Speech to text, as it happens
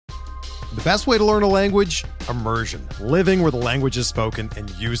The best way to learn a language? Immersion. Living where the language is spoken and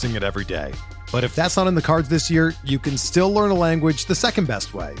using it every day. But if that's not in the cards this year, you can still learn a language the second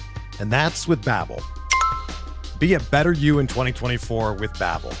best way, and that's with Babbel. Be a better you in 2024 with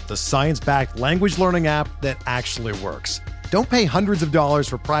Babbel, the science-backed language learning app that actually works. Don't pay hundreds of dollars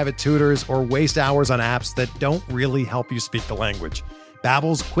for private tutors or waste hours on apps that don't really help you speak the language.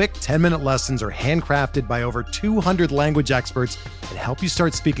 Babbel's quick 10-minute lessons are handcrafted by over 200 language experts and help you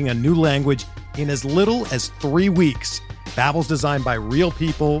start speaking a new language in as little as 3 weeks. Babbel's designed by real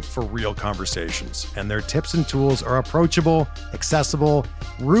people for real conversations, and their tips and tools are approachable, accessible,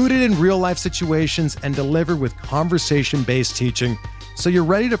 rooted in real-life situations, and delivered with conversation-based teaching, so you're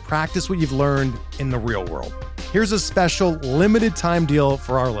ready to practice what you've learned in the real world. Here's a special limited-time deal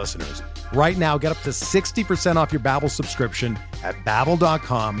for our listeners. Right now, get up to 60% off your Babbel subscription at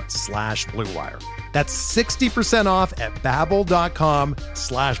babbel.com/Blue Wire. That's 60% off at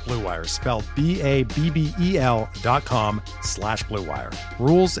babbel.com/Blue Wire, spelled BABBEL.com/Blue Wire.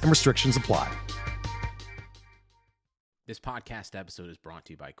 Rules and restrictions apply. This podcast episode is brought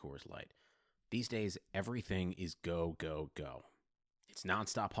to you by Coors Light. These days, everything is go, go, go. It's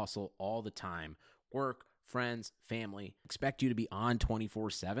nonstop hustle all the time. Work, friends, family, expect you to be on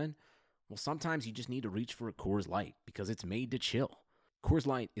 24/7. Well, sometimes you just need to reach for a Coors Light because it's made to chill. Coors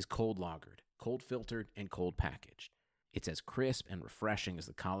Light is cold lagered, cold filtered, and cold packaged. It's as crisp and refreshing as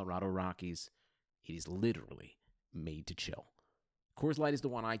the Colorado Rockies. It is literally made to chill. Coors Light is the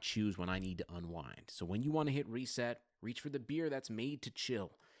one I choose when I need to unwind. So when you want to hit reset, reach for the beer that's made to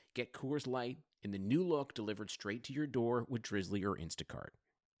chill. Get Coors Light in the new look delivered straight to your door with Drizzly or Instacart.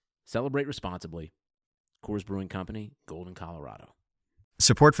 Celebrate responsibly. Coors Brewing Company, Golden, Colorado.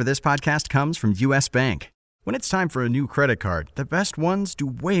 Support for this podcast comes from U.S. Bank. When it's time for a new credit card, the best ones do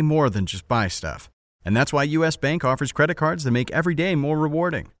way more than just buy stuff. And that's why U.S. Bank offers credit cards that make every day more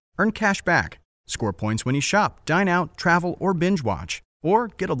rewarding. Earn cash back, score points when you shop, dine out, travel, or binge watch, or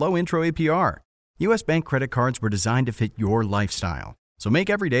get a low intro APR. U.S. Bank credit cards were designed to fit your lifestyle. So make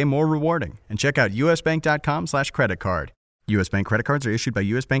every day more rewarding and check out usbank.com/credit card. U.S. Bank credit cards are issued by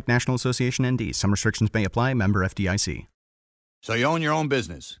U.S. Bank National Association ND. Some restrictions may apply. Member FDIC. So you own your own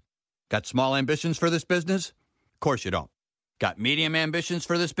business. Got small ambitions for this business? Of course you don't. Got medium ambitions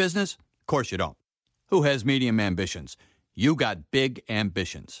for this business? Of course you don't. Who has medium ambitions? You got big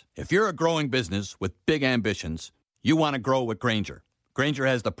ambitions. If you're a growing business with big ambitions, you want to grow with Grainger. Grainger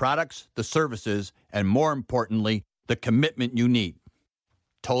has the products, the services, and more importantly, the commitment you need.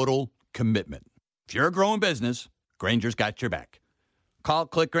 Total commitment. If you're a growing business, Grainger's got your back. Call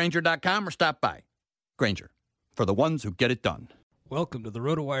clickgrainger.com or stop by. Grainger, for the ones who get it done. Welcome to the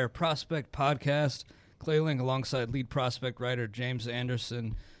RotoWire Prospect Podcast. Clay Ling alongside lead prospect writer James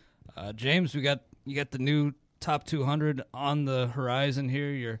Anderson. James, you got the new top 200 on the horizon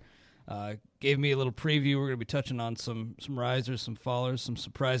here. You gave me a little preview. We're going to be touching on some risers, some fallers, some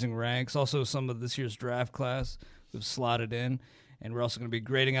surprising ranks, also some of this year's draft class we've slotted in. And we're also going to be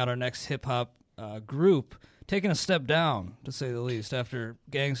grading out our next hip-hop group, taking a step down, to say the least, after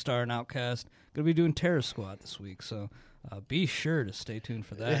Gangstar and Outkast. Going to be doing Terror Squad this week, so be sure to stay tuned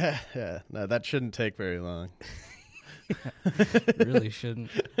for that. Yeah. No, that shouldn't take very long. Really shouldn't.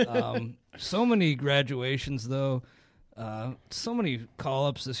 So many graduations, though. So many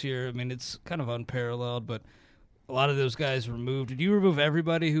call-ups this year. I mean, it's kind of unparalleled, but a lot of those guys removed. Did you remove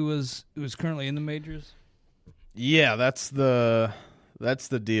everybody who was currently in the majors? Yeah, that's the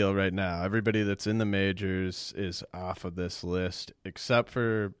deal right now. Everybody that's in the majors is off of this list, except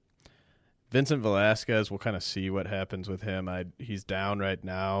for Vincent Velasquez. We'll kind of see what happens with him. He's down right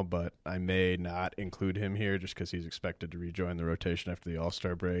now, but I may not include him here just because he's expected to rejoin the rotation after the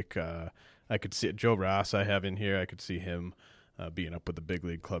All-Star break. I could see Joe Ross I have in here. I could see him being up with the big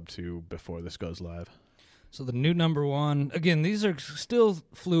league club too before this goes live. So the new number one, again, these are still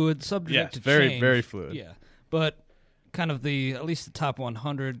fluid, subject to very, change. very fluid. Yeah, but kind of at least the top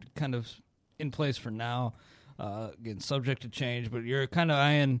 100 kind of in place for now. Again, subject to change, but you're kind of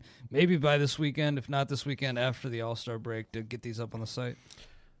eyeing maybe by this weekend, if not this weekend, after the All-Star break, to get these up on the site.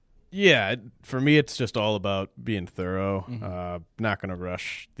 Yeah, for me, it's just all about being thorough. Mm-hmm. Not going to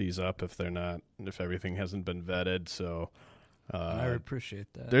rush these up if everything hasn't been vetted. So I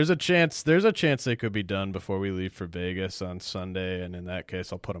appreciate that. There's a chance they could be done before we leave for Vegas on Sunday, and in that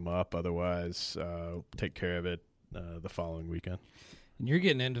case, I'll put them up. Otherwise, take care of it the following weekend. And you're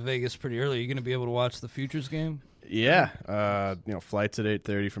getting into Vegas pretty early. Are you going to be able to watch the Futures game? Yeah, flights at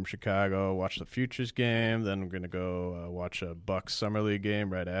 8:30 from Chicago. Watch the Futures game. Then I'm going to go watch a Bucks Summer League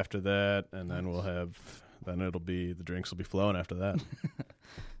game right after that, and then the drinks will be flowing after that.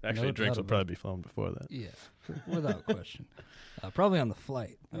 Actually, No drinks doubt will probably be flowing before that. Yeah, without question. Probably on the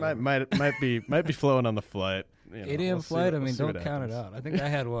flight. Might be flowing on the flight. 8 a.m. flight. Don't count it out. I think I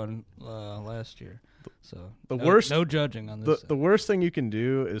had one last year. So no judging on this. The worst thing you can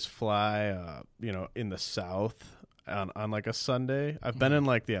do is fly, in the south on like a Sunday. I've been in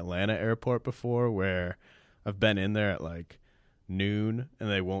like the Atlanta airport before, where I've been in there at like noon,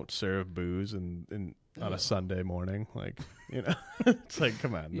 and they won't serve booze on a Sunday morning. Like, it's like,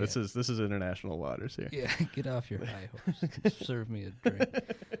 come on, this is international waters here. Yeah, get off your high horse. Serve me a drink.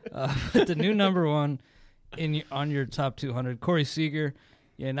 But the new number one on your top 200, Corey Seager.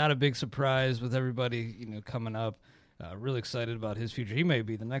 Yeah, not a big surprise with everybody, coming up. Really excited about his future. He may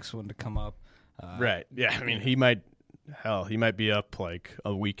be the next one to come up. Right. Yeah. I mean, he might be up like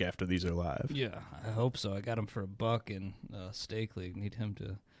a week after these are live. Yeah, I hope so. I got him for $1 in Stake League. Need him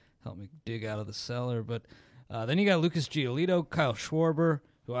to help me dig out of the cellar. But then you got Lucas Giolito, Kyle Schwarber,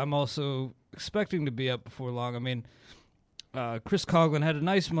 who I'm also expecting to be up before long. I mean, Chris Coughlin had a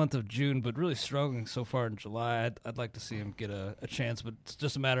nice month of June, but really struggling so far in July. I'd like to see him get a chance, but it's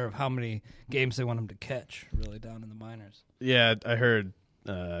just a matter of how many games they want him to catch, really, down in the minors. Yeah, I heard.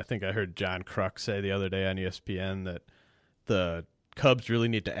 I think I heard John Kruk say the other day on ESPN that the Cubs really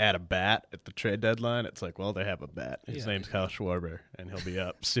need to add a bat at the trade deadline. It's like, well, they have a bat. His name's Kyle Schwarber, and he'll be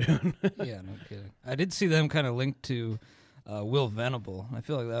up soon. Yeah, no kidding. I did see them kind of linked to Will Venable. I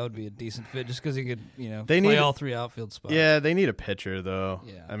feel like that would be a decent fit just because he could, play all three outfield spots. Yeah, they need a pitcher, though.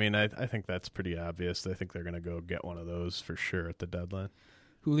 Yeah. I mean, I think that's pretty obvious. I think they're going to go get one of those for sure at the deadline.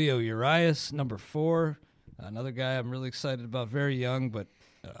 Julio Urias, number 4. Another guy I'm really excited about. Very young, but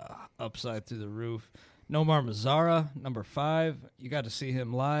upside through the roof. Nomar Mazara, number 5. You got to see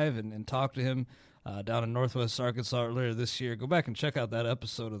him live and talk to him down in Northwest Arkansas earlier this year. Go back and check out that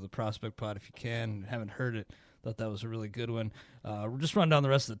episode of the Prospect Pod if you can. Haven't heard it. Thought that was a really good one. We'll just run down the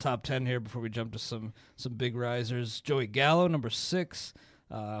rest of the top 10 here before we jump to some big risers. Joey Gallo, number 6.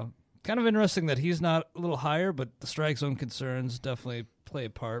 Kind of interesting that he's not a little higher, but the strike zone concerns definitely play a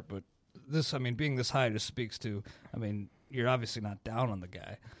part. But this, being this high just speaks to, you're obviously not down on the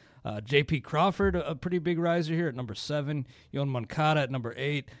guy. J.P. Crawford, a pretty big riser here at number 7. Yoan Moncada at number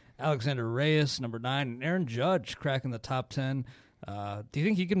 8. Alexander Reyes, number 9. And Aaron Judge cracking the top 10. Do you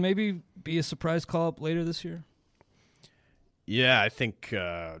think he can maybe be a surprise call-up later this year? Yeah, I think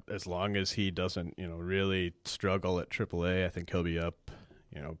as long as he doesn't, really struggle at AAA, I think he'll be up,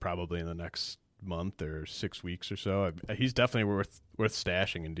 probably in the next month or 6 weeks or so. He's definitely worth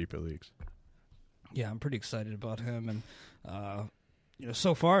stashing in deeper leagues. Yeah, I'm pretty excited about him. And,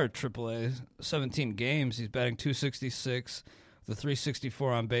 so far at AAA, 17 games, he's batting .266, the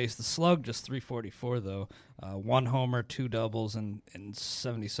 .364 on base. The slug just .344, though. 1 homer, 2 doubles, and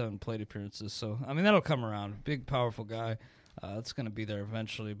 77 plate appearances. So, that'll come around. Big, powerful guy. It's going to be there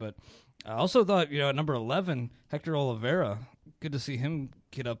eventually. But I also thought, at number 11, Hector Olivera, good to see him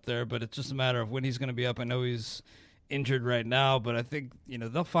get up there. But it's just a matter of when he's going to be up. I know he's injured right now, but I think,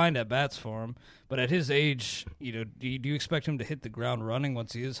 they'll find at-bats for him. But at his age, do you expect him to hit the ground running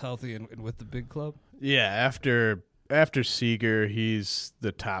once he is healthy and with the big club? Yeah, after Seager, he's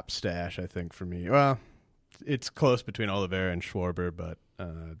the top stash, I think, for me. Well, it's close between Olivera and Schwarber, but,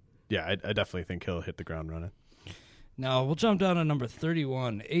 I definitely think he'll hit the ground running. Now, we'll jump down to number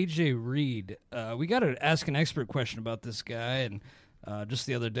 31, A.J. Reed. We got to ask an expert question about this guy and just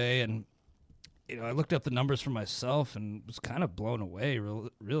the other day, and I looked up the numbers for myself and was kind of blown away,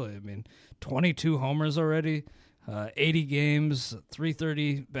 really. 22 homers already, 80 games,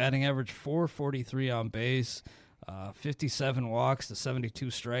 .330 batting average, .443 on base, 57 walks to 72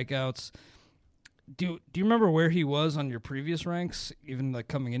 strikeouts. Do you remember where he was on your previous ranks, even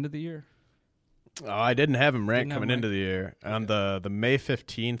coming into the year? Oh, I didn't have him ranked coming into the year. Okay. On the May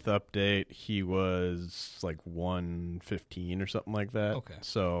 15th update, he was like 115 or something like that. Okay.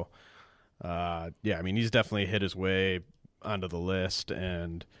 So, he's definitely hit his way onto the list,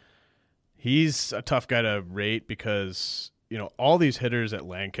 and he's a tough guy to rate because, all these hitters at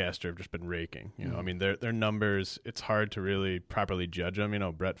Lancaster have just been raking. Their numbers, it's hard to really properly judge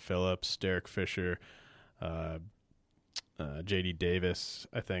them. Brett Phillips, Derek Fisher, J.D. Davis,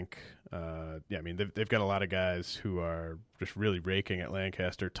 I think. They've got a lot of guys who are just really raking at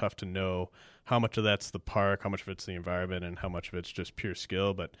Lancaster. Tough to know how much of that's the park, how much of it's the environment, and how much of it's just pure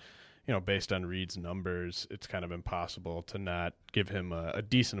skill. But, based on Reed's numbers, it's kind of impossible to not give him a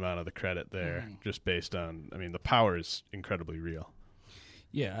decent amount of the credit there, just based on, the power is incredibly real.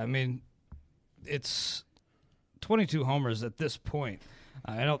 Yeah, it's 22 homers at this point.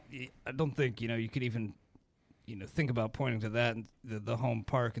 I don't think, you could even think about pointing to that, the home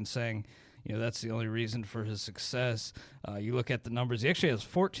park, and saying, that's the only reason for his success. You look at the numbers; he actually has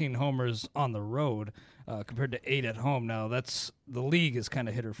 14 homers on the road compared to 8 at home. Now, the league is kind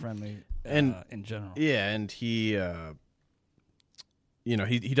of hitter friendly in general. Yeah, and he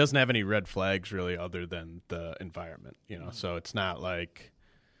doesn't have any red flags really other than the environment. So it's not like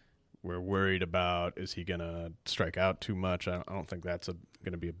we're worried about, is he going to strike out too much? I don't think that's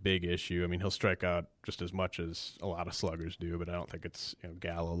going to be a big issue. I mean, he'll strike out just as much as a lot of sluggers do, but I don't think it's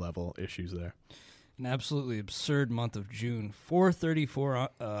Gallo level issues there. An absolutely absurd month of June. 434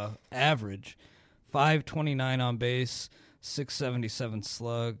 average, 529 on base, 677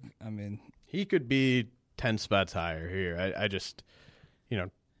 slug. I mean, he could be 10 spots higher here. I just,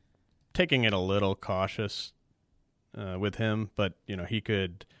 taking it a little cautious with him, but he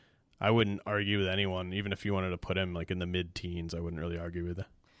could. I wouldn't argue with anyone, even if you wanted to put him like in the mid-teens. I wouldn't really argue with it.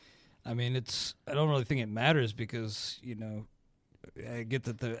 I mean, I don't really think it matters because I get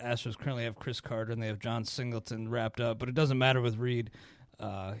that the Astros currently have Chris Carter and they have John Singleton wrapped up, but it doesn't matter with Reed.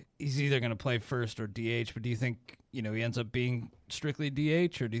 He's either going to play first or DH. But do you think he ends up being strictly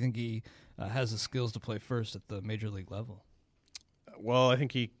DH, or do you think he has the skills to play first at the major league level? Well, I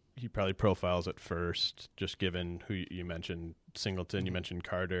think he probably profiles at first, just given who you mentioned, Singleton, you mentioned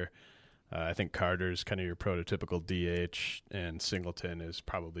Carter. I think Carter's kind of your prototypical DH, and Singleton is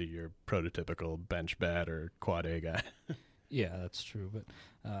probably your prototypical bench bat or quad A guy. Yeah, that's true. But,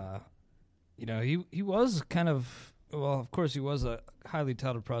 he was kind of, well, of course he was a highly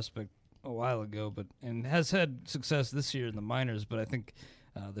touted prospect a while ago, and has had success this year in the minors, but I think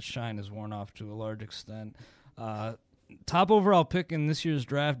the shine has worn off to a large extent. Top overall pick in this year's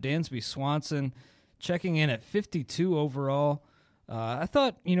draft, Dansby Swanson, checking in at 52 overall. I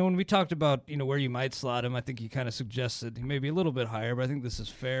thought, when we talked about, where you might slot him, I think you kind of suggested he may be a little bit higher, but I think this is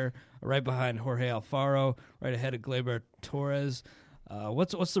fair. Right behind Jorge Alfaro, right ahead of Gleyber Torres.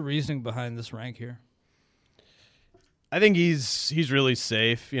 What's the reasoning behind this rank here? I think he's really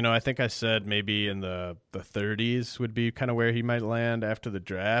safe. I think I said maybe in the 30s would be kind of where he might land after the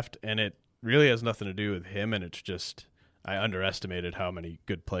draft, and it really has nothing to do with him, and it's just I underestimated how many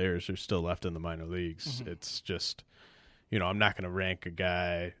good players are still left in the minor leagues. Mm-hmm. It's just, I'm not going to rank a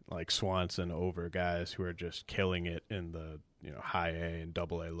guy like Swanson over guys who are just killing it in the, high A and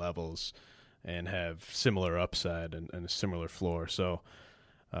double A levels and have similar upside and a similar floor. So,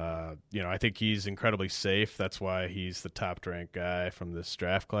 I think he's incredibly safe. That's why he's the top-ranked guy from this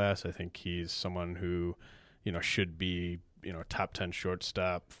draft class. I think he's someone who, should be, top 10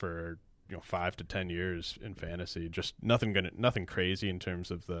 shortstop for 5 to 10 years in fantasy. Just nothing crazy in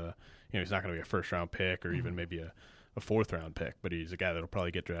terms of the, he's not going to be a first-round pick or even maybe a fourth-round pick, but he's a guy that'll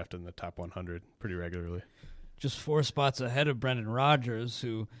probably get drafted in the top 100 pretty regularly. Just 4 spots ahead of Brendan Rodgers,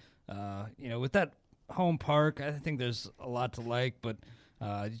 who, with that home park, I think there's a lot to like, but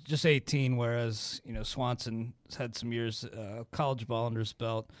just 18, whereas, Swanson's had some years college ball under his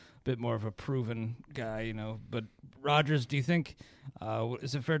belt, a bit more of a proven guy, but Rodgers, do you think,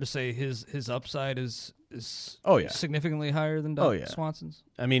 is it fair to say his upside is significantly higher than Swanson's?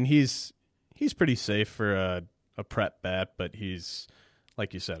 I mean, he's pretty safe for a prep bat, but he's,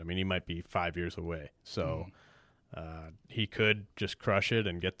 like you said, I mean, he might be 5 years away. So he could just crush it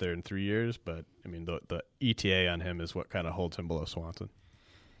and get there in 3 years, but, I mean, the ETA on him is what kind of holds him below Swanson.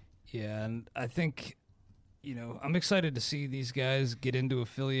 Yeah, and I think, I'm excited to see these guys get into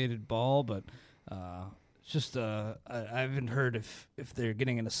affiliated ball, but just I haven't heard if they're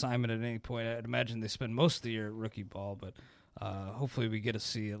getting an assignment at any point. I'd imagine they spend most of the year at rookie ball, but hopefully we get to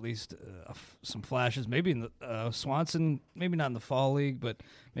see at least some flashes. Maybe in the Swanson, maybe not in the fall league, but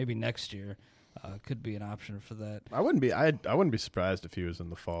maybe next year could be an option for that. I wouldn't be surprised if he was in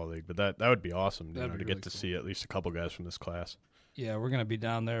the fall league, but that would be awesome to really get to see at least a couple guys from this class. Yeah, we're gonna be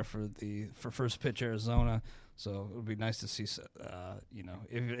down there for First Pitch Arizona, so it would be nice to see. If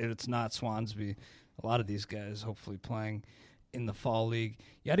it's not Swansby, a lot of these guys hopefully playing in the fall league.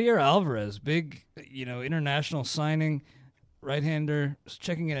 Yadier Alvarez, big international signing, right-hander,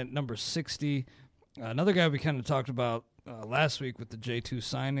 checking in at number 60. Another guy we kind of talked about last week with the J2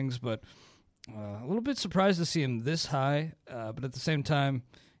 signings, but a little bit surprised to see him this high. But at the same time,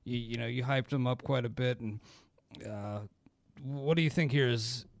 you hyped him up quite a bit. And what do you think here?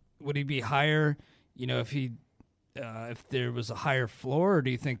 Would he be higher? If there was a higher floor, or do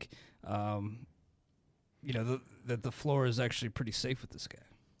you think that the floor is actually pretty safe with this guy?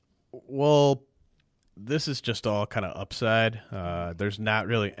 Well, this is just all kind of upside. There's not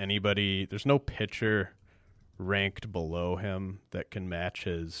really anybody. There's no pitcher ranked below him that can match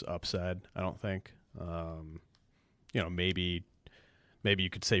his upside, I don't think. Maybe you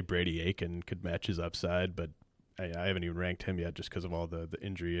could say Brady Aiken could match his upside, but I haven't even ranked him yet just because of all the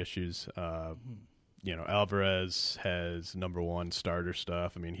injury issues. Alvarez has number one starter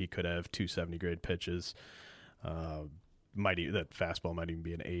stuff. I mean, he could have 270 grade pitches. That fastball might even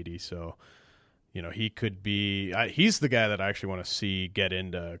be an 80. So, he could be. He's the guy that I actually want to see get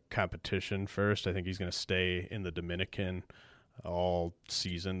into competition first. I think he's going to stay in the Dominican all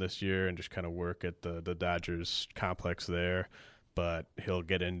season this year and just kind of work at the Dodgers complex there. But he'll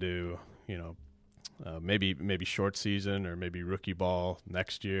get into maybe short season or maybe rookie ball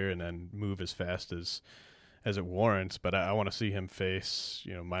next year and then move as fast as it warrants. But I want to see him face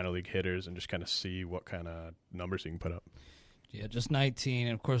minor league hitters and just kind of see what kind of numbers he can put up. Yeah, just 19,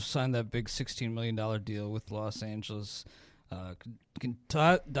 and of course signed that big $16 million deal with Los Angeles. Can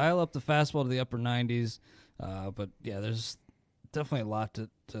dial up the fastball to the upper 90s, but yeah, there's definitely a lot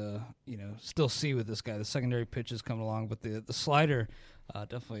to still see with this guy. The secondary pitches coming along, but the slider,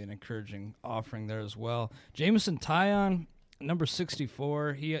 definitely an encouraging offering there as well. Jameson Taillon, number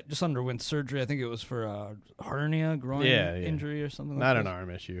 64, he just underwent surgery. I think it was for a hernia, groin injury or something. Not an arm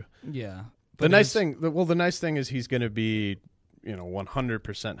issue. Yeah. The nice thing is he's going to be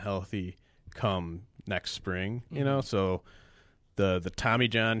 100% healthy come next spring. So the Tommy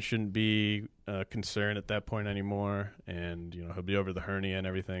John shouldn't be a concern at that point anymore, and he'll be over the hernia and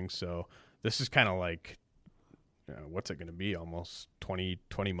everything. So this is kind of like what's it going to be, almost 20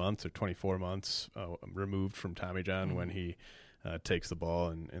 months or 24 months removed from Tommy John when he takes the ball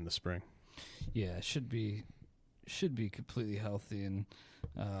in the spring. Yeah, should be completely healthy, and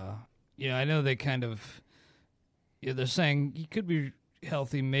I know they kind of they're saying he could be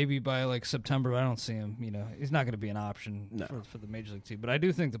healthy maybe by like September, but I don't see him. He's not going to be an option for the major league team. But I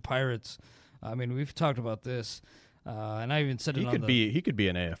do think the Pirates. I mean, we've talked about this, and I even said he could be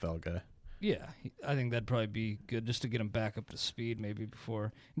an AFL guy. Yeah, I think that'd probably be good just to get him back up to speed maybe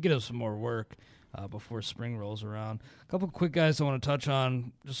before get him some more work before spring rolls around. A couple quick guys I want to touch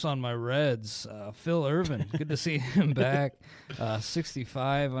on just on my Reds. Phil Ervin, good to see him back.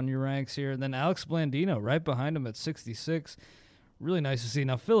 65 on your ranks here. And then Alex Blandino right behind him at 66. Really nice to see.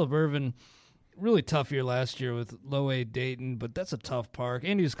 Now, Phillip Ervin, really tough year last year with Low A Dayton, but that's a tough park.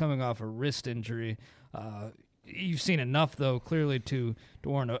 And he was coming off a wrist injury. You've seen enough, though, clearly to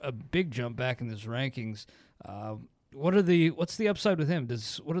warrant a big jump back in his rankings. What's the upside with him?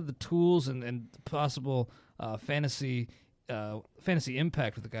 What are the tools and possible fantasy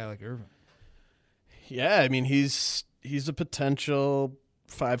impact with a guy like Ervin? Yeah, I mean he's a potential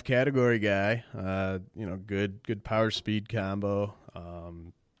 5 category guy. Good power speed combo.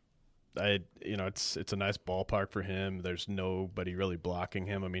 It's a nice ballpark for him. There's nobody really blocking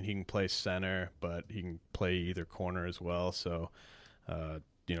him. I mean, he can play center, but he can play either corner as well. So,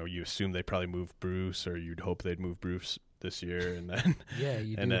 you assume they probably move Bruce, or you'd hope they'd move Bruce this year, and then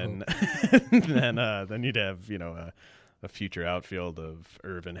then you'd have a future outfield of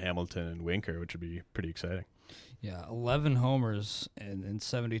Ervin, Hamilton, and Winker, which would be pretty exciting. Yeah, 11 homers in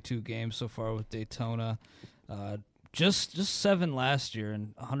 72 games so far with Daytona. Just 7 last year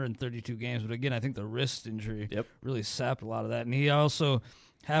in 132 games. But again, I think the wrist injury really sapped a lot of that. And he also,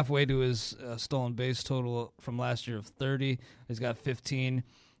 halfway to his stolen base total from last year of 30, he's got 15.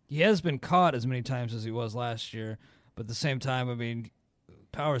 He has been caught as many times as he was last year. But at the same time, I mean,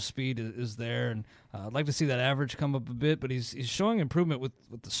 power speed is there. And I'd like to see that average come up a bit. But he's showing improvement with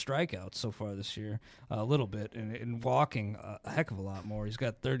the strikeouts so far this year a little bit. And walking a heck of a lot more. He's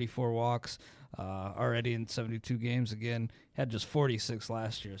got 34 walks. Already in 72 games again, had just 46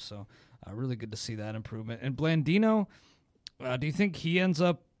 last year, so really good to see that improvement. And Blandino, do you think he ends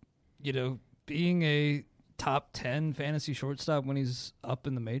up, being a top 10 fantasy shortstop when he's up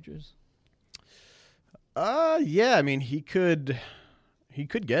in the majors? Yeah, I mean he could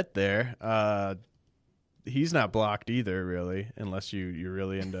get there. He's not blocked either, really, unless you're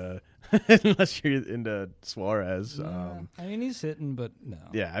really into unless you're into Suarez. I mean he's hitting, but no.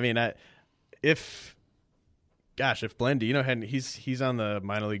 Yeah, I mean If Blandino hadn't, he's on the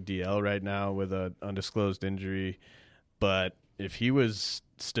minor league DL right now with an undisclosed injury, but if he was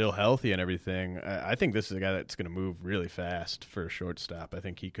still healthy and everything, I think this is a guy that's going to move really fast for a shortstop. I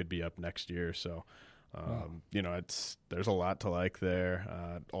think he could be up next year. So, there's a lot to like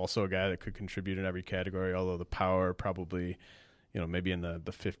there. Also a guy that could contribute in every category, although the power probably, maybe in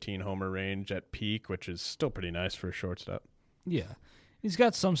the 15 homer range at peak, which is still pretty nice for a shortstop. Yeah. He's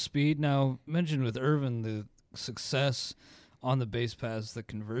got some speed. Now, mentioned with Ervin, the success on the base paths, the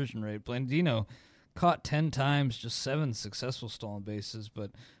conversion rate. Blandino caught 10 times, just 7 successful stolen bases.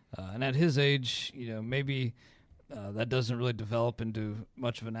 But and at his age, maybe that doesn't really develop into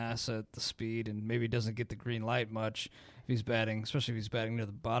much of an asset, the speed, and maybe doesn't get the green light much if he's batting, especially if he's batting near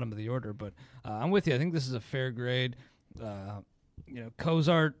the bottom of the order. But I'm with you. I think this is a fair grade.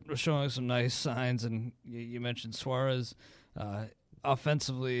 Cozart was showing some nice signs, and you mentioned Suarez.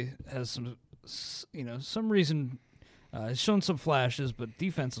 Offensively has some reason. He's shown some flashes, but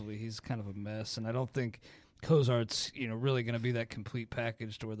defensively he's kind of a mess, and I don't think Cozart's really going to be that complete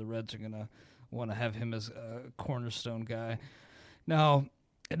package to where the Reds are going to want to have him as a cornerstone guy. Now,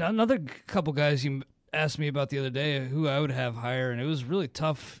 another couple guys you asked me about the other day who I would have higher, and it was really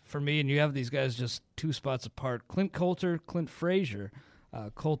tough for me, and you have these guys just 2 spots apart. Clint Coulter, Clint Frazier.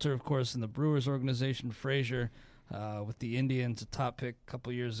 Coulter, of course, in the Brewers organization. Frazier with the Indians, a top pick a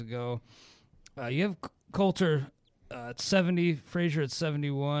couple years ago. You have Coulter at 70, Frazier at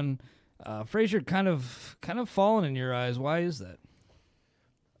 71. Frazier kind of fallen in your eyes. Why is that?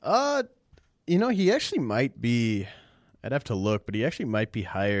 He actually might be, I'd have to look, but he actually might be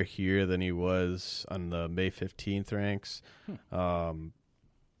higher here than he was on the May 15th ranks. I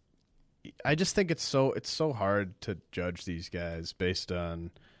just think it's so hard to judge these guys based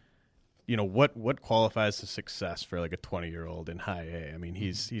on, what qualifies as success for like a 20-year-old in high A. I mean,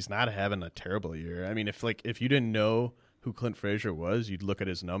 he's not having a terrible year. I mean, if you didn't know who Clint Frazier was, you'd look at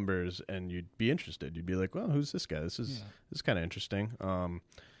his numbers and you'd be interested. You'd be like, well, who's this guy? This is kind of interesting. And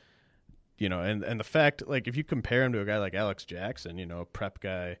the fact, like, if you compare him to a guy like Alex Jackson, prep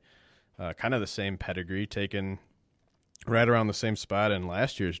guy, kind of the same pedigree, taken right around the same spot in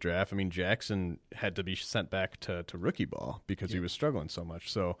last year's draft. I mean, Jackson had to be sent back to rookie ball because he was struggling so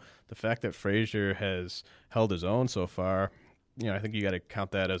much. So the fact that Frazier has held his own so far, I think you got to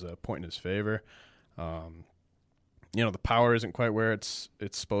count that as a point in his favor. The power isn't quite where it's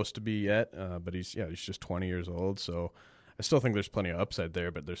supposed to be yet, but he's just 20 years old, so I still think there's plenty of upside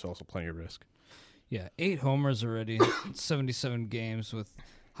there, but there's also plenty of risk. Yeah, 8 homers already, 77 games with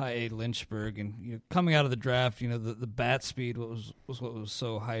high A Lynchburg, and coming out of the draft, the bat speed was what was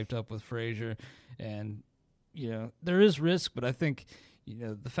so hyped up with Frazier, and there is risk, but I think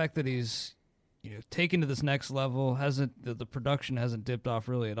the fact that he's taken to this next level the production hasn't dipped off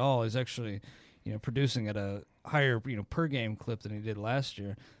really at all. He's actually producing at a higher per game clip than he did last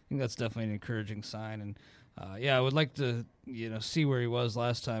year. I think that's definitely an encouraging sign, and I would like to see where he was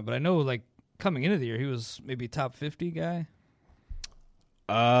last time, but I know like coming into the year he was maybe top 50 guy.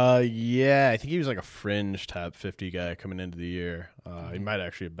 I think he was like a fringe top 50 guy coming into the year. He might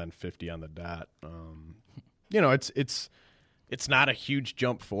actually have been 50 on the dot. It's not a huge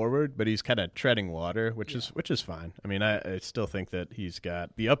jump forward, but he's kind of treading water, which is fine. I mean, I still think that he's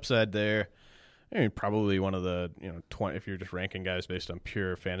got the upside there. I mean, probably one of the 20. If you're just ranking guys based on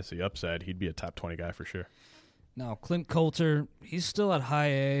pure fantasy upside, he'd be a top 20 guy for sure. Now, Clint Coulter, he's still at high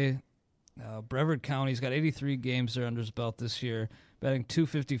A. Brevard County's got 83 games there under his belt this year, batting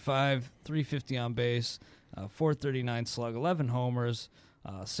 .255, .350 on base, .439 slug, 11 homers,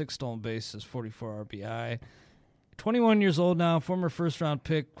 6 stolen bases, 44 RBI. 21 years old now, former first-round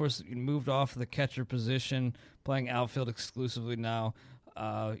pick. Of course, he moved off the catcher position, playing outfield exclusively now.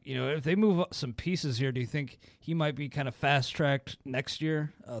 If they move some pieces here, do you think he might be kind of fast-tracked next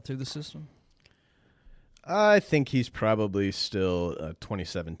year through the system? I think he's probably still a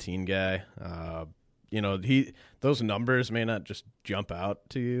 2017 guy. Those numbers may not just jump out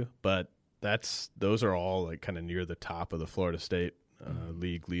to you, but those are all like kind of near the top of the Florida State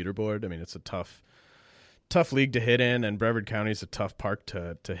league leaderboard. I mean, it's a tough league to hit in, and Brevard County is a tough park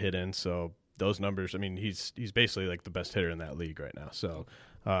to hit in. So those numbers, I mean, he's basically like the best hitter in that league right now. So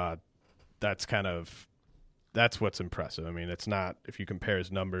that's what's impressive. I mean, it's not, if you compare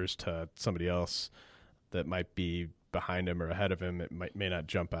his numbers to somebody else that might be behind him or ahead of him, it may not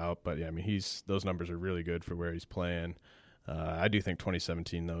jump out. But yeah, I mean, those numbers are really good for where he's playing. I do think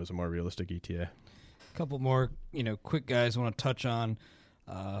 2017 though is a more realistic ETA. A couple more, quick guys I want to touch on.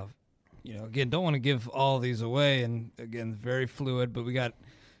 Again, don't want to give all these away, and again, very fluid. But we got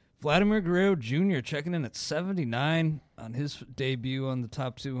Vladimir Guerrero Jr. checking in at 79 on his debut on the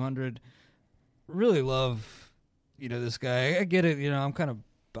top 200. Really love, this guy. I get it. I'm kind of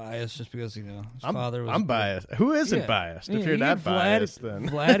biased just because his father was. I'm biased. Who isn't biased? If you're not biased, then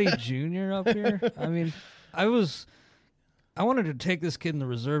Vladdy Jr. up here. I mean, I wanted to take this kid in the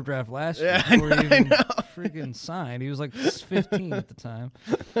reserve draft last year before he even freaking signed. He was like 15 at the time,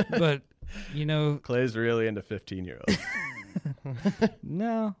 but Clay's really into 15-year-olds.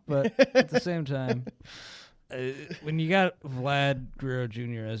 No, but at the same time, when you got Vlad Guerrero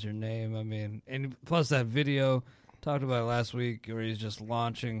Jr. as your name, I mean, and plus that video talked about it last week where he's just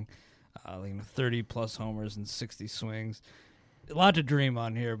launching 30 plus homers and 60 swings. a lot to dream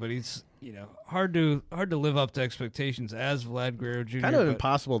on here, but he's hard to live up to expectations as Vlad Guerrero Jr. Kind of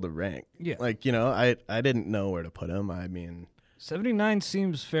impossible to rank. Yeah, like I didn't know where to put him. I mean, 79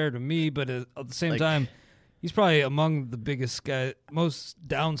 seems fair to me, but at the same time, he's probably among the biggest guy, most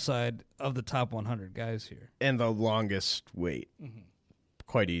downside of the top 100 guys here, and the longest wait,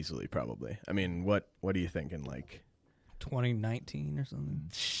 quite easily probably. I mean, what are you thinking? Like 2019 or something?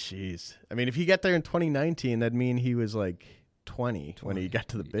 Jeez, I mean, if he got there in 2019, that'd mean he was like 20 when he got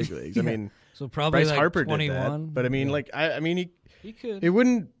to the big leagues. I mean, so probably Bryce like Harper 21. did that, but I mean, he could. It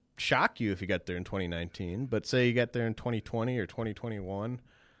wouldn't shock you if he got there in 2019, but say you got there in 2020 or 2021,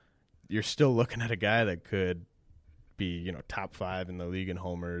 you're still looking at a guy that could be, top 5 in the league in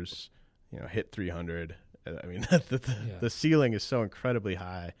homers, hit 300. I mean, the ceiling is so incredibly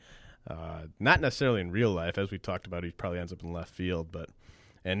high. Not necessarily in real life, as we talked about. He probably ends up in left field,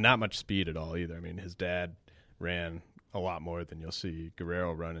 and not much speed at all either. I mean, his dad ran a lot more than you'll see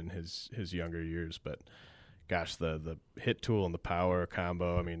Guerrero run in his younger years. But gosh, the hit tool and the power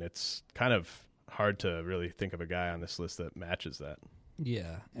combo. I mean, it's kind of hard to really think of a guy on this list that matches that.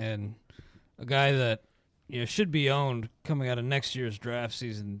 Yeah, and a guy that should be owned coming out of next year's draft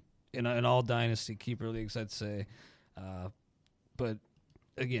season in all dynasty keeper leagues, I'd say. But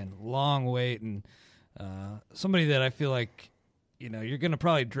again, long wait, and somebody that I feel like you're going to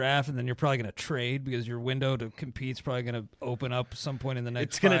probably draft, and then you're probably going to trade because your window to compete is probably going to open up some point in the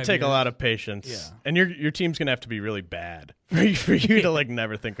next. It's going to take years. A lot of patience, yeah. And your team's going to have to be really bad for you to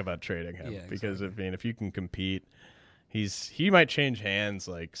never think about trading him. Yeah, because exactly. if you can compete, he might change hands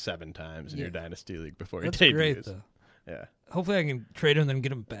like 7 times in your dynasty league before That's he debuts. Great though. Yeah. Hopefully I can trade him and then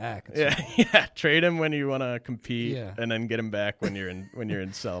get him back. Yeah. Trade him when you want to compete, Yeah. and then get him back when you're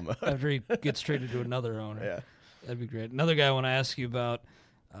in sell mode. After he gets traded to another owner. Yeah. That'd be great. Another guy I want to ask you about,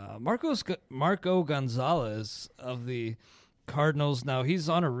 Marco Gonzalez of the Cardinals. Now, he's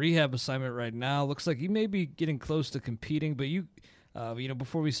on a rehab assignment right now. Looks like he may be getting close to competing, but you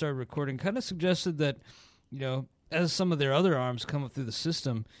before we started recording, kind of suggested that, as some of their other arms come up through the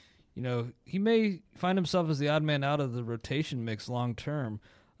system, he may find himself as the odd man out of the rotation mix long term.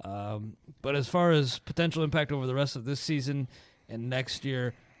 But as far as potential impact over the rest of this season and next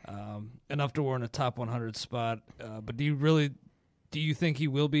year, enough to warrant a top 100 spot. But do you think he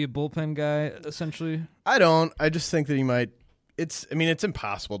will be a bullpen guy essentially? I don't. I just think that he might. It's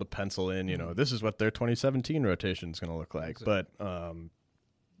impossible to pencil in. This is what their 2017 rotation is going to look like. Exactly. But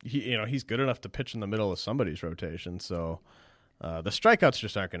he's good enough to pitch in the middle of somebody's rotation. So the strikeouts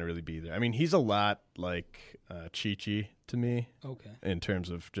just aren't going to really be there. I mean, he's a lot like Chi-Chi to me. Okay. In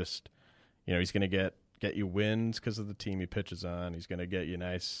terms of just, he's going to get you wins because of the team he pitches on. He's going to get you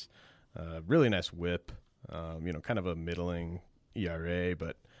really nice whip. Kind of a middling ERA,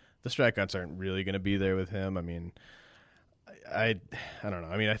 but the strikeouts aren't really going to be there with him. I mean, I don't know.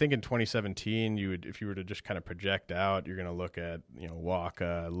 I mean, I think in 2017, if you were to just kind of project out, you're going to look at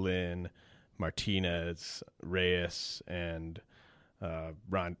Wacha, Lynn, Martinez, Reyes, and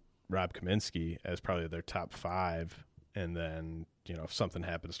Rob Kaminsky as probably their top 5, and then if something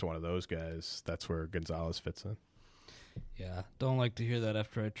happens to one of those guys, that's where Gonzalez fits in. Yeah, don't like to hear that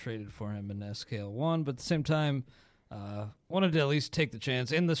after I traded for him in SKL1, but at the same time, wanted to at least take the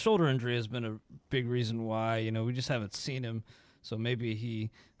chance. And the shoulder injury has been a big reason why, we just haven't seen him. So maybe he,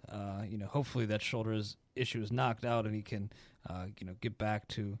 hopefully that shoulder issue is knocked out and he can, get back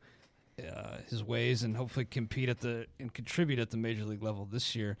to his ways and hopefully compete and contribute at the major league level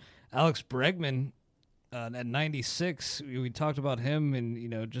this year. Alex Bregman at 96, we talked about him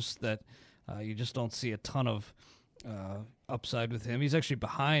and, just that you just don't see a ton of upside with him. He's actually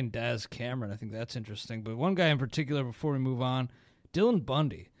behind Daz Cameron. I think that's interesting. But one guy in particular, before we move on, Dylan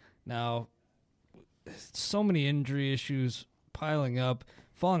Bundy. Now, so many injury issues piling up,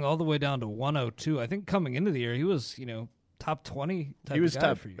 falling all the way down to 102. I think coming into the year, he was, top 20 type he was of guy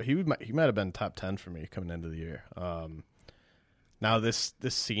top, for you. He might have been top 10 for me coming into the year. Now, this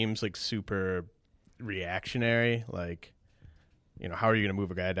seems like super reactionary. Like, how are you going to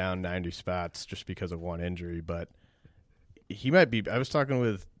move a guy down 90 spots just because of one injury? But he might be. I was talking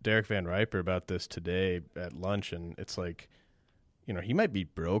with Derek Van Riper about this today at lunch, and it's like, he might be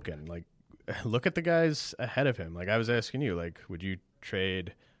broken. Like, look at the guys ahead of him. Like, I was asking you, like, would you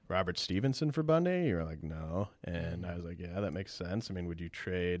trade Robert Stevenson for Bundy? You were like, no. And I was like, yeah, that makes sense. I mean, would you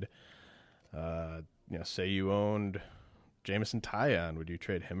trade, say you owned Jameson Taillon, would you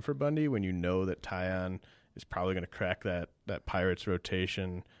trade him for Bundy when you know that Taillon is probably going to crack that Pirates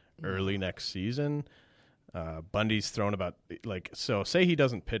rotation early next season? Bundy's thrown about, so say he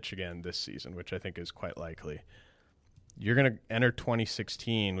doesn't pitch again this season, which I think is quite likely. You're going to enter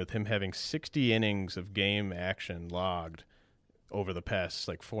 2016 with him having 60 innings of game action logged over the past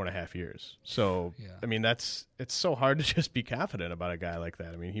like 4.5 years. So, Yeah. I mean, it's so hard to just be confident about a guy like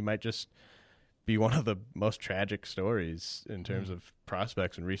that. I mean, he might just be one of the most tragic stories in terms of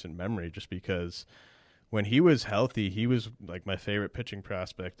prospects in recent memory, just because when he was healthy, he was like my favorite pitching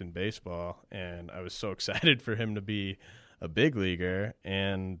prospect in baseball. And I was so excited for him to be a big leaguer.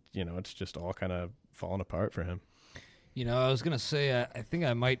 And, you know, it's just all kind of falling apart for him. You know, I was going to say, I think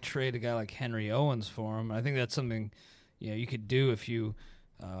I might trade a guy like Henry Owens for him. I think that's something, you know, you could do if you,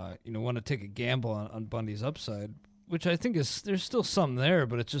 want to take a gamble on Bundy's upside, which I think there's still some there,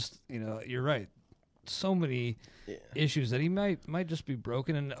 but it's just, you know, you're right. So many issues that he might just be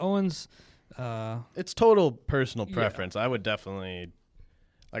broken. And Owens, it's total personal preference. I would definitely,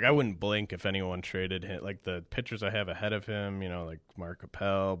 like, I wouldn't blink if anyone traded him. Like the pitchers I have ahead of him, you know, like Mark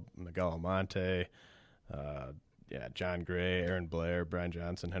Appel, Miguel Almonte, John Gray, Aaron Blair, Brian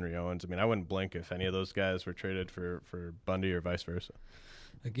Johnson, Henry Owens. I mean, I wouldn't blink if any of those guys were traded for Bundy or vice versa.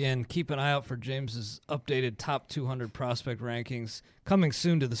 Again, keep an eye out for James's updated top 200 prospect rankings coming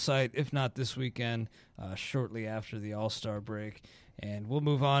soon to the site, if not this weekend, shortly after the All-Star break. And we'll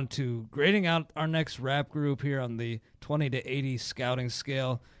move on to grading out our next rap group here on the 20 to 80 scouting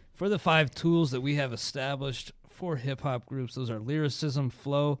scale. For the 5 tools that we have established for hip-hop groups, those are lyricism,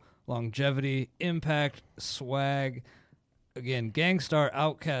 flow, longevity, impact, swag. Again, Gangstar,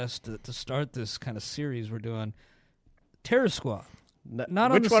 Outkast to start this kind of series we're doing. Terror Squad.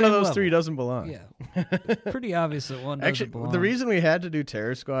 Not Which on the one of same those level. 3 doesn't belong? Yeah. Pretty obvious that one doesn't Actually, belong. the reason we had to do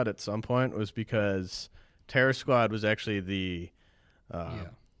Terror Squad at some point was because Terror Squad was actually the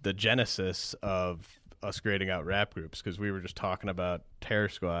genesis of us grading out rap groups, because we were just talking about Terror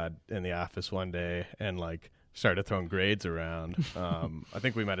Squad in the office one day and like started throwing grades around. I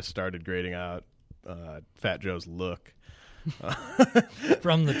think we might have started grading out Fat Joe's Look.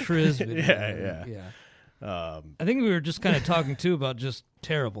 From the Triz video. Yeah. I think we were just kind of talking too about just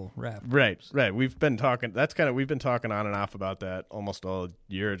terrible rap. Right. We've been talking. We've been talking on and off about that almost all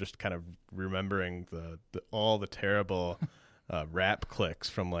year. Just kind of remembering all the terrible rap clicks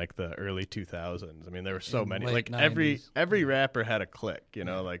from like the early 2000s. I mean, there were so many. Late Like 90s. every rapper had a clique. You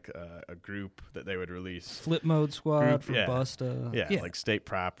know, like a group that they would release. Flip Mode Squad Group, for yeah. Busta. Yeah, like State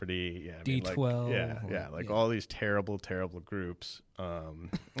Property. Yeah, I mean, D12. like all these terrible groups.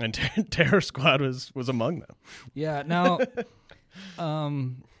 And Terror Squad was among them. Yeah. Now,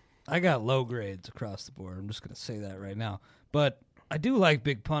 I got low grades across the board. I'm just going to say that right now. But I do like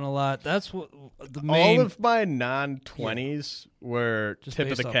Big Pun a lot. That's what the main. All of my non-20s were Just tip of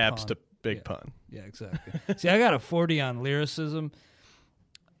based the off caps Pun. to Big Pun. Yeah, exactly. See, I got a 40 on lyricism.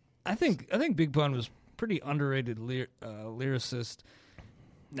 I think Big Pun was pretty underrated lyricist.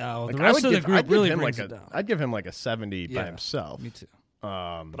 Now the rest of the group really brings it down. I'd give him like a 70 by Yeah, himself. Me too.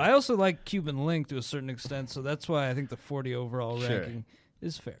 But But I also like Cuban Link to a certain extent, so that's why I think the 40 overall Sure. ranking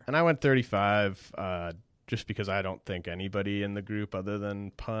is fair. And I went 35 just because I don't think anybody in the group other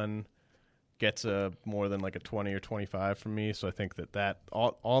than Pun gets more than like a 20 or 25 from me. So I think that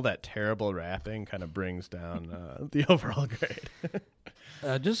all that terrible rapping kind of brings down the overall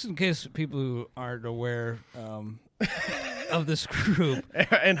grade. Just in case people who aren't aware of this group,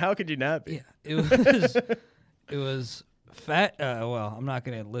 And how could you not be? yeah, it was Fat. Well, I'm not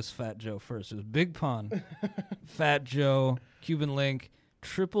going to list Fat Joe first. It was Big Pun, Fat Joe, Cuban Link,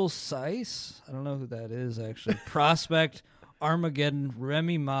 Triple Sice. I don't know who that is actually. Prospect, Armageddon,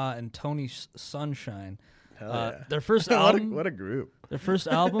 Remy Ma, and Tony Sunshine. Hell yeah. Their first what, album. what a group. Their first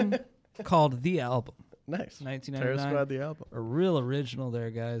album called The Album. Nice. 1999. Terror Squad, the album. A real original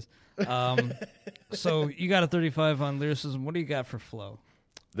there, guys. So you got a 35 on lyricism. What do you got for flow?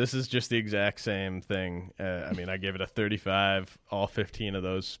 This is just the exact same thing. I mean, I gave it a 35. All 15 of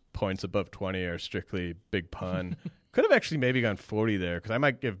those points above 20 are strictly Big Pun. Could have actually maybe gone 40 there, because I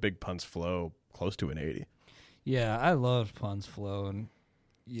might give Big Pun's flow close to an 80. Yeah, I loved Pun's flow, and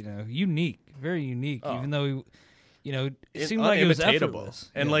unique, very unique. Oh. Even though it seemed like it was Unimitatable.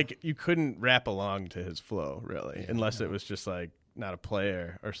 effortless, And Yeah. like you couldn't rap along to his flow really, unless it was just like not a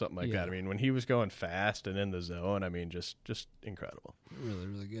player or something like Yeah. that. I mean, when he was going fast and in the zone, I mean, just incredible. really,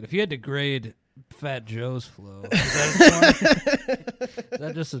 really good. If you had to grade Fat Joe's flow, is that a 20? Is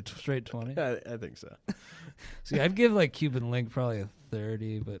that just a straight 20? I think so. See, I'd give like Cuban Link probably a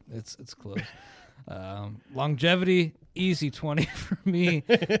 30, but it's close. Longevity, easy 20 for me.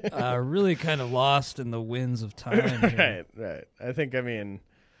 Really kind of lost in the winds of time here. Right. I think, I mean,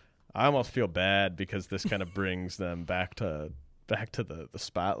 I almost feel bad because this kind of brings them back to the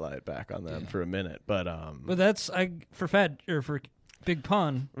spotlight back on them for a minute. But that's for Big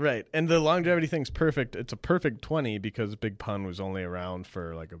Pun. right. And the longevity thing's perfect. It's a perfect 20 because Big Pun was only around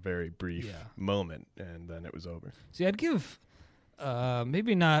for like a very brief moment, and then it was over. See, I'd give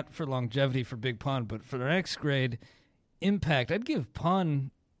maybe not for longevity for Big Pun, but for the next grade, impact, I'd give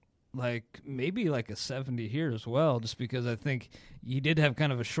Pun maybe a 70 here as well, just because I think he did have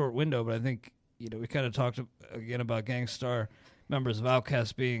kind of a short window, but I think, we kind of talked again about Gang Starr members of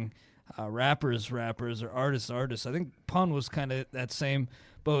Outkast being rappers or artists. I think Pun was kind of that same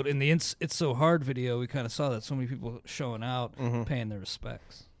boat. In the It's So Hard video, we kind of saw that so many people showing out, paying their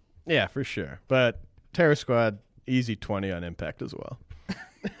respects. Yeah, for sure. But Terror Squad, easy 20 on impact as well.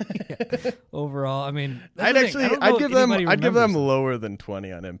 Yeah. Overall, I mean, I'd give them lower than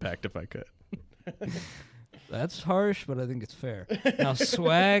 20 on impact if I could. That's harsh, but I think it's fair. Now,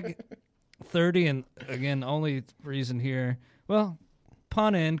 Swag, 30, and again, only reason here, well,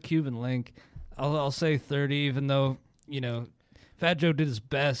 Pun and Cuban Link, I'll say 30, even though, Fat Joe did his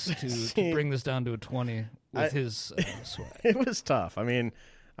best to bring this down to a 20 with his Swag. It was tough. I mean,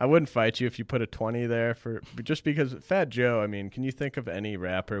 I wouldn't fight you if you put a 20 there just because Fat Joe, I mean, can you think of any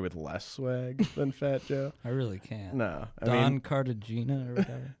rapper with less swag than Fat Joe? I really can't. No. Don Cartagena or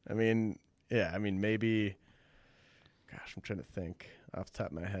whatever. Maybe, gosh, I'm trying to think off the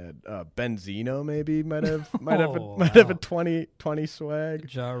top of my head. Benzino maybe might have a 20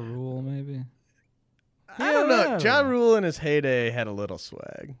 swag. Ja Rule maybe. I don't know. Ja Rule in his heyday had a little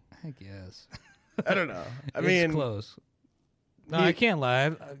swag. I guess. I don't know. It's close. No, I can't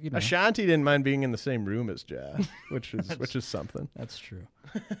lie. Ashanti didn't mind being in the same room as Ja, which is something. That's true.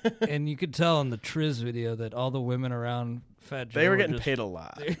 And you could tell in the Triz video that all the women around Fat Joe they were getting paid a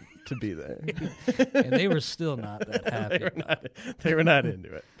lot to be there, and they were still not that happy. They were not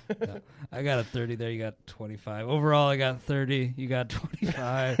into it. No, I got a 30 there. You got 25. Overall, I got 30. You got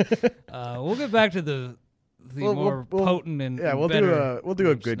 25. We'll get back to the more potent and we'll better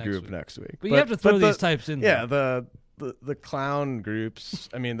do a good group next week. But you have to throw these types in. Yeah, there. The clown groups,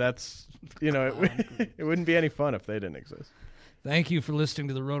 I mean, that's, it wouldn't be any fun if they didn't exist. Thank you for listening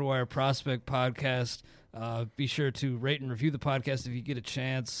to the RotoWire Prospect Podcast. Be sure to rate and review the podcast if you get a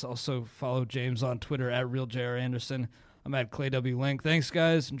chance. Also, follow James on Twitter at RealJRAnderson. I'm at Clay W. Link. Thanks,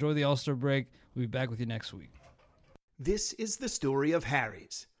 guys. Enjoy the All-Star break. We'll be back with you next week. This is the story of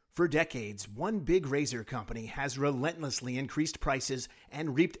Harry's. For decades, one big razor company has relentlessly increased prices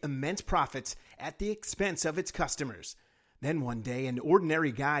and reaped immense profits at the expense of its customers. Then one day, an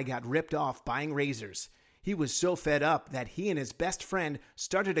ordinary guy got ripped off buying razors. He was so fed up that he and his best friend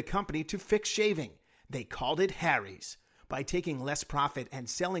started a company to fix shaving. They called it Harry's. By taking less profit and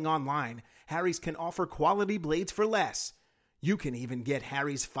selling online, Harry's can offer quality blades for less. You can even get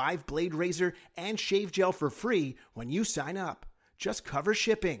Harry's 5-blade razor and shave gel for free when you sign up. Just cover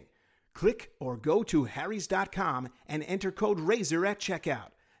shipping. Click or go to harrys.com and enter code RAZOR at checkout.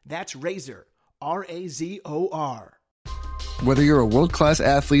 That's RAZOR, R-A-Z-O-R. Whether you're a world-class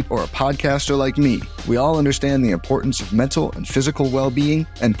athlete or a podcaster like me, we all understand the importance of mental and physical well-being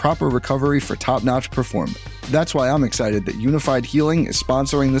and proper recovery for top-notch performance. That's why I'm excited that Unified Healing is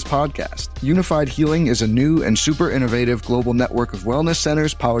sponsoring this podcast. Unified Healing is a new and super innovative global network of wellness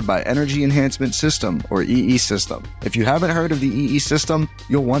centers powered by Energy Enhancement System, or EE System. If you haven't heard of the EE System,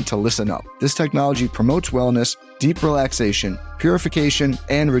 you'll want to listen up. This technology promotes wellness, deep relaxation, purification,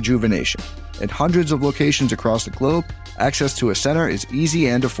 and rejuvenation. At hundreds of locations across the globe, access to a center is easy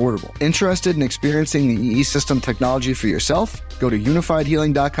and affordable. Interested in experiencing the EE System technology for yourself? Go to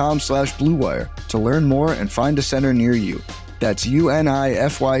unifiedhealing.com/bluewire to learn more and find a center near you. That's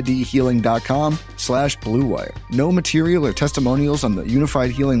unifydhealing.com/bluewire. No material or testimonials on the Unified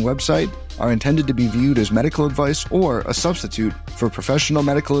Healing website are intended to be viewed as medical advice or a substitute for professional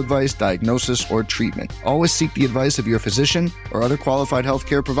medical advice, diagnosis, or treatment. Always seek the advice of your physician or other qualified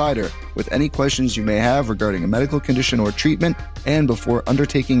healthcare provider with any questions you may have regarding a medical condition or treatment and before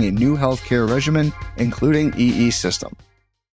undertaking a new healthcare regimen, including EE System.